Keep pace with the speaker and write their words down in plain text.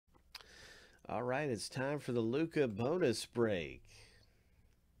All right, it's time for the Luka bonus break.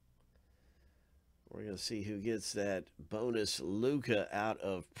 We're going to see who gets that bonus Luka out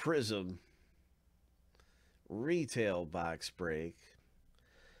of Prizm retail box break.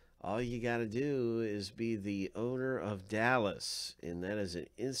 All you got to do is be the owner of Dallas, and that is an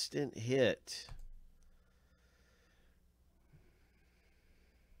instant hit.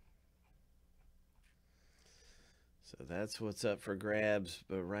 So that's what's up for grabs.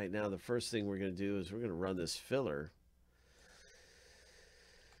 But right now, the first thing we're going to do is we're going to run this filler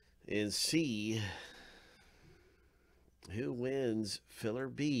and see who wins filler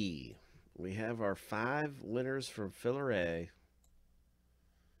B. We have our 5 winners from filler A.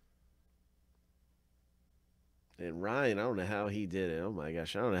 And Ryan, I don't know how he did it. Oh my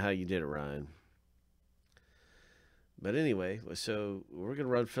gosh, I don't know how you did it, Ryan. But anyway, so we're going to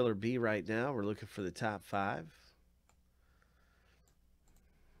run filler B right now. We're looking for the top 5.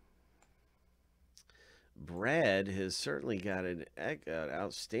 Brad has certainly got an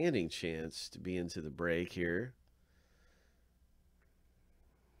outstanding chance to be into the break here.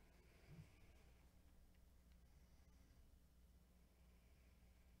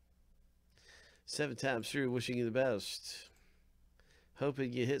 Seven times through, wishing you the best.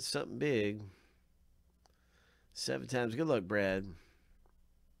 Hoping you hit something big. 7 times. Good luck, Brad.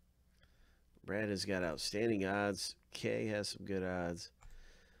 Brad has got outstanding odds. Kay has some good odds.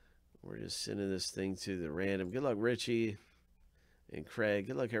 We're just sending this thing to the random. Good luck, Richie and Craig.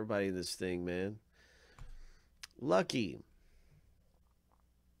 Good luck, everybody in this thing, man. Lucky.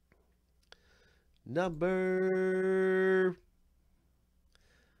 Number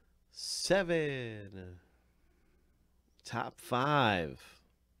 7. Top 5.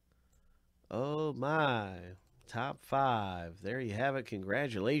 Oh, my. Top 5. There you have it.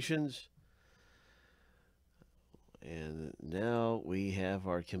 Congratulations. And now we have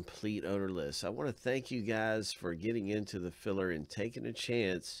our complete owner list. I want to thank you guys for getting into the filler and taking a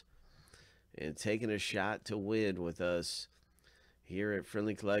chance and taking a shot to win with us here at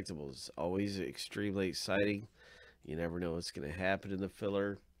Friendly Collectibles. Always extremely exciting. You never know what's going to happen in the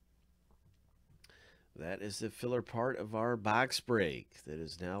filler. That is the filler part of our box break that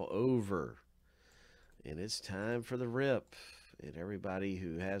is now over. And it's time for the rip. And everybody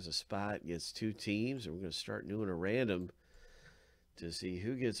who has a spot gets 2 teams. And we're going to start doing a random to see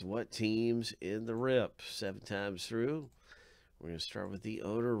who gets what teams in the rip. 7 times through. We're going to start with the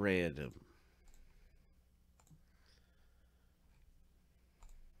owner random.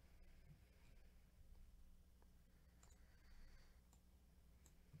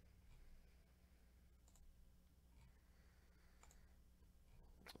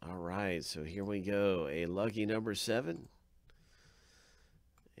 All right, so here we go. A lucky number 7.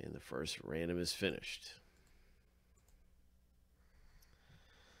 And the first random is finished.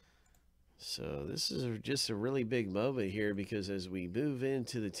 So this is just a really big moment here because as we move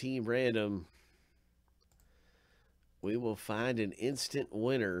into the team random, we will find an instant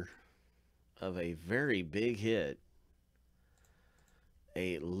winner of a very big hit.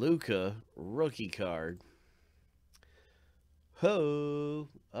 A Luka rookie card. Ho!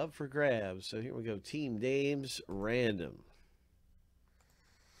 Up for grabs. So here we go. Team names random.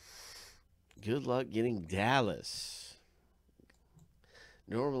 Good luck getting Dallas.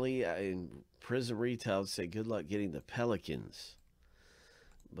 Normally, in Prizm Retail, I would say good luck getting the Pelicans.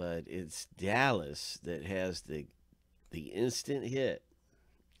 But it's Dallas that has the instant hit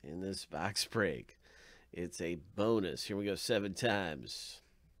in this box break. It's a bonus. Here we go, 7 times.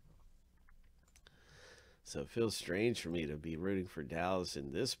 So it feels strange for me to be rooting for Dallas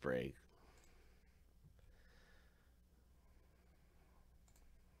in this break.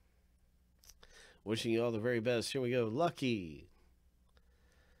 Wishing you all the very best. Here we go. Lucky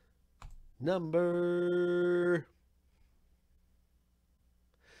number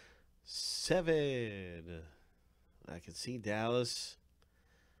 7. I can see Dallas.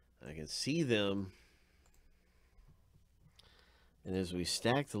 I can see them. And as we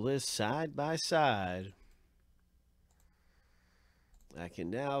stack the list side by side, I can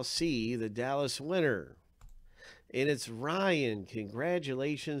now see the Dallas winner. And it's Ryan.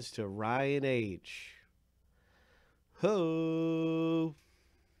 Congratulations to Ryan H. Ho!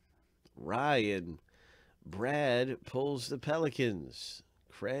 Ryan. Brad pulls the Pelicans.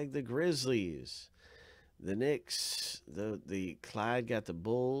 Craig the Grizzlies. The Knicks. The Clyde got the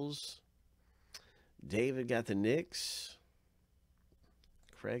Bulls. David got the Knicks.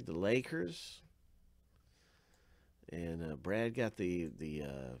 Craig the Lakers. And Brad got the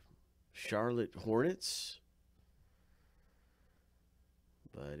Charlotte Hornets.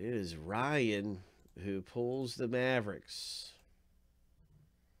 But it is Ryan who pulls the Mavericks.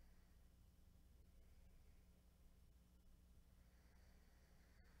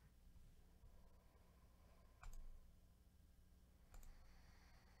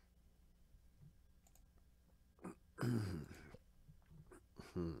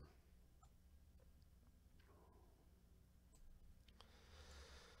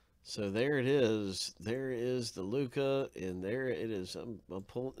 So there it is. There is the Luka, and there it is. I'm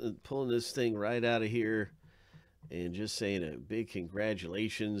pulling this thing right out of here, and just saying a big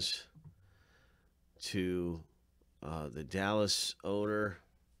congratulations to the Dallas owner,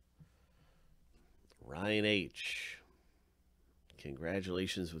 Ryan H.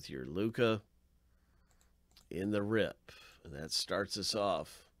 Congratulations with your Luka in the rip, and that starts us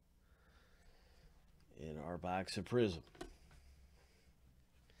off in our box of Prizm.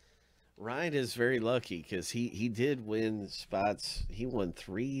 Ryan is very lucky because he did win spots. He won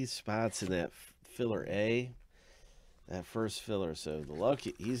 3 spots in that filler A, that first filler. So the luck,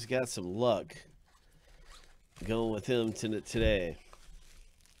 he's got some luck going with him today.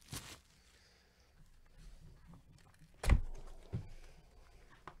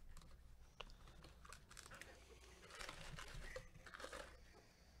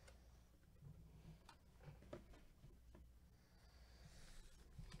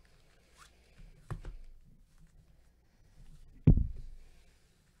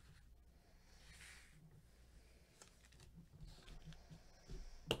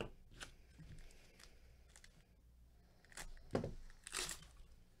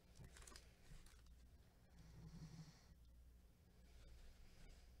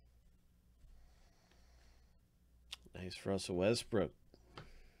 Nice Russell Westbrook.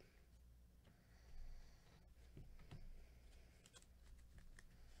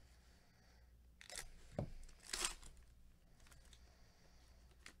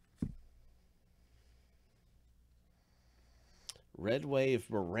 Red Wave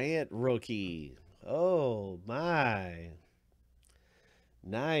Morant rookie. Oh my.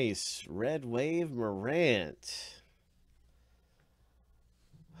 Nice. Red Wave Morant.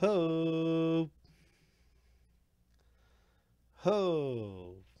 Ho.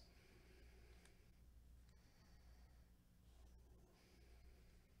 Ho.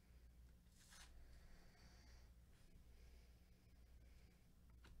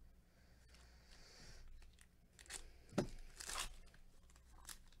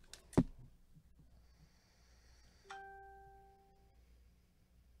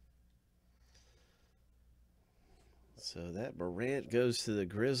 So that Morant goes to the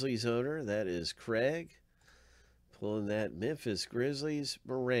Grizzlies owner. That is Craig. Pulling that Memphis Grizzlies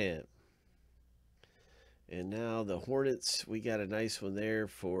Morant. And now the Hornets, we got a nice one there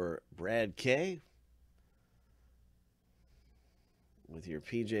for Brad K. With your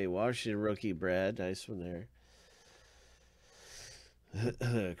PJ Washington rookie, Brad. Nice one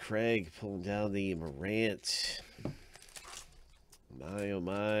there. Craig pulling down the Morant. My, oh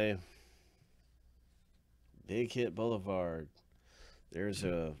my. Big Hit Boulevard. There's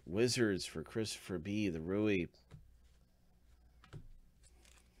a Wizards for Christopher B. The Rui.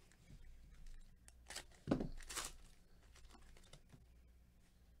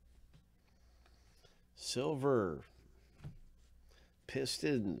 Silver.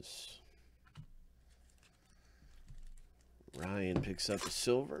 Pistons. Ryan picks up the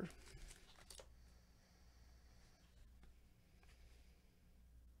silver.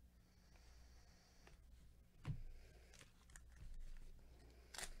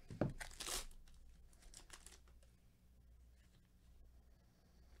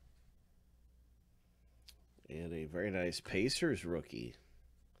 And a very nice Pacers rookie.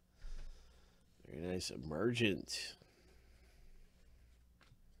 Very nice Emergent.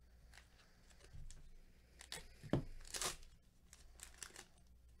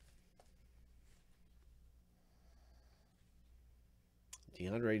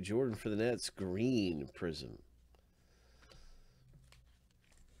 DeAndre Jordan for the Nets, green Prizm.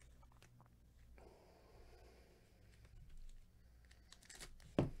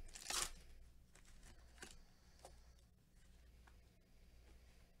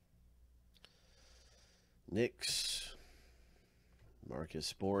 Knicks,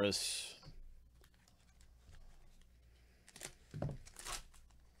 Marcus Morris.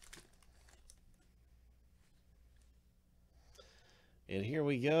 And here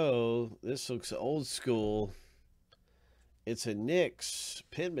we go. This looks old school. It's a Knicks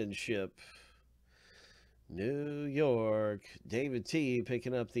penmanship. New York. David T.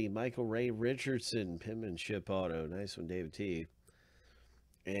 picking up the Michael Ray Richardson penmanship auto. Nice one, David T.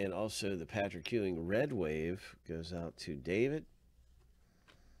 And also the Patrick Ewing Red Wave goes out to David.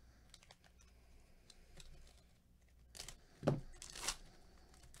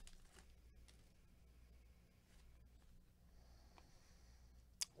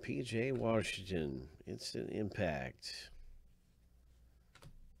 PJ Washington, Instant Impact.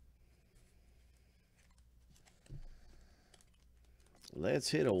 Let's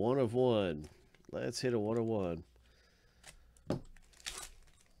hit a 1 of 1. Let's hit a 1 of 1.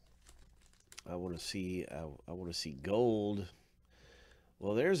 I want to see. I want to see gold.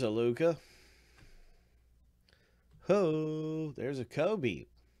 Well, there's a Luka. Ho! There's a Kobe.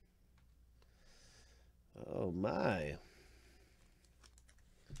 Oh my!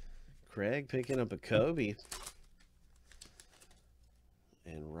 Craig picking up a Kobe.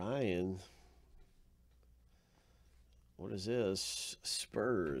 And Ryan. What is this?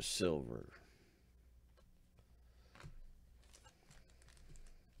 Spurs silver.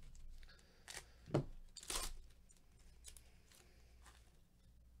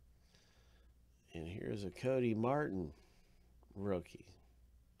 And here's a Cody Martin rookie.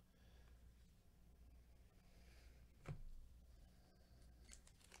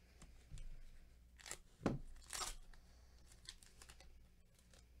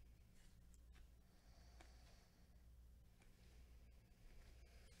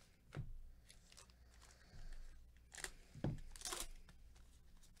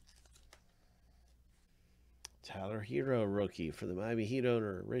 Tyler Hero rookie for the Miami Heat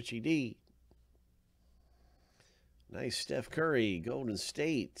owner, Richie D. Nice Steph Curry, Golden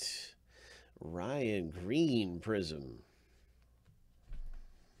State. Ryan Green Prizm.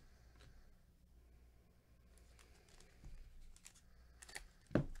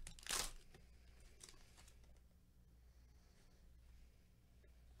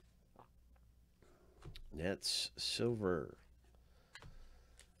 Nets silver.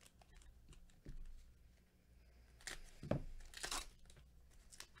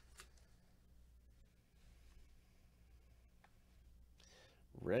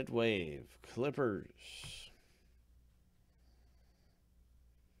 Red Wave, Clippers.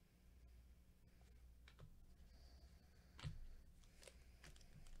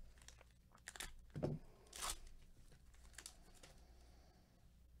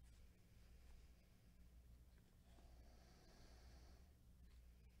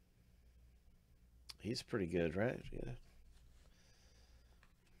 He's pretty good, right? Yeah.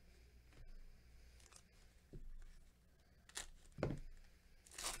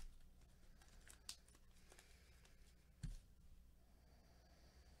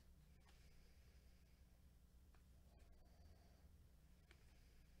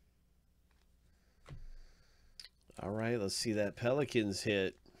 All right, let's see that Pelicans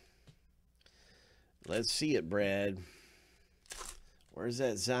hit. Let's see it, Brad. Where's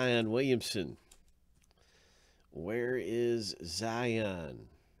that Zion Williamson? Where is Zion?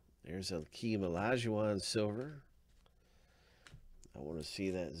 There's a Hakeem Olajuwon silver. I want to see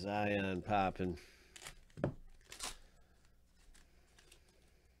that Zion popping.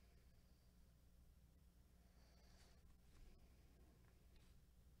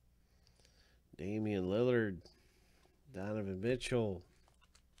 Damian Lillard. Donovan Mitchell.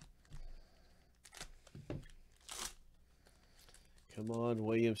 Come on,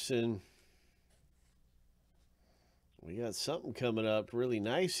 Williamson. We got something coming up really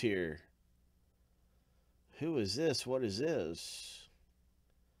nice here. Who is this? What is this?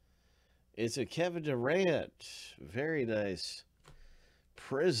 It's a Kevin Durant. Very nice.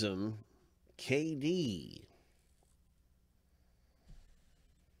 Prizm KD.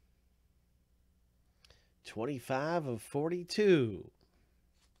 25 of 42.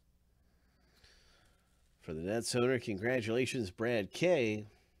 For the Nets owner, congratulations, Brad K.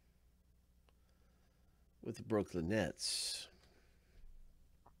 with the Brooklyn Nets.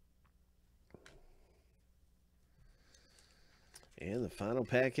 And the final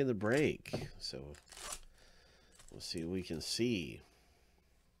pack in the break. So we'll see what we can see.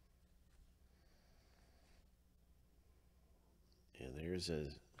 And there's a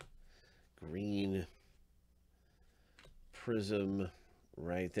green Prizm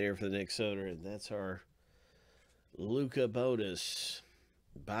right there for the Knicks owner. And that's our Luka bonus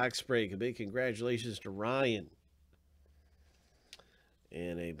box break. A big congratulations to Ryan.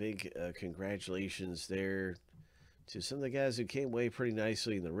 And a big congratulations there to some of the guys who came away pretty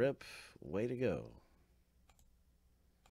nicely in the rip. Way to go.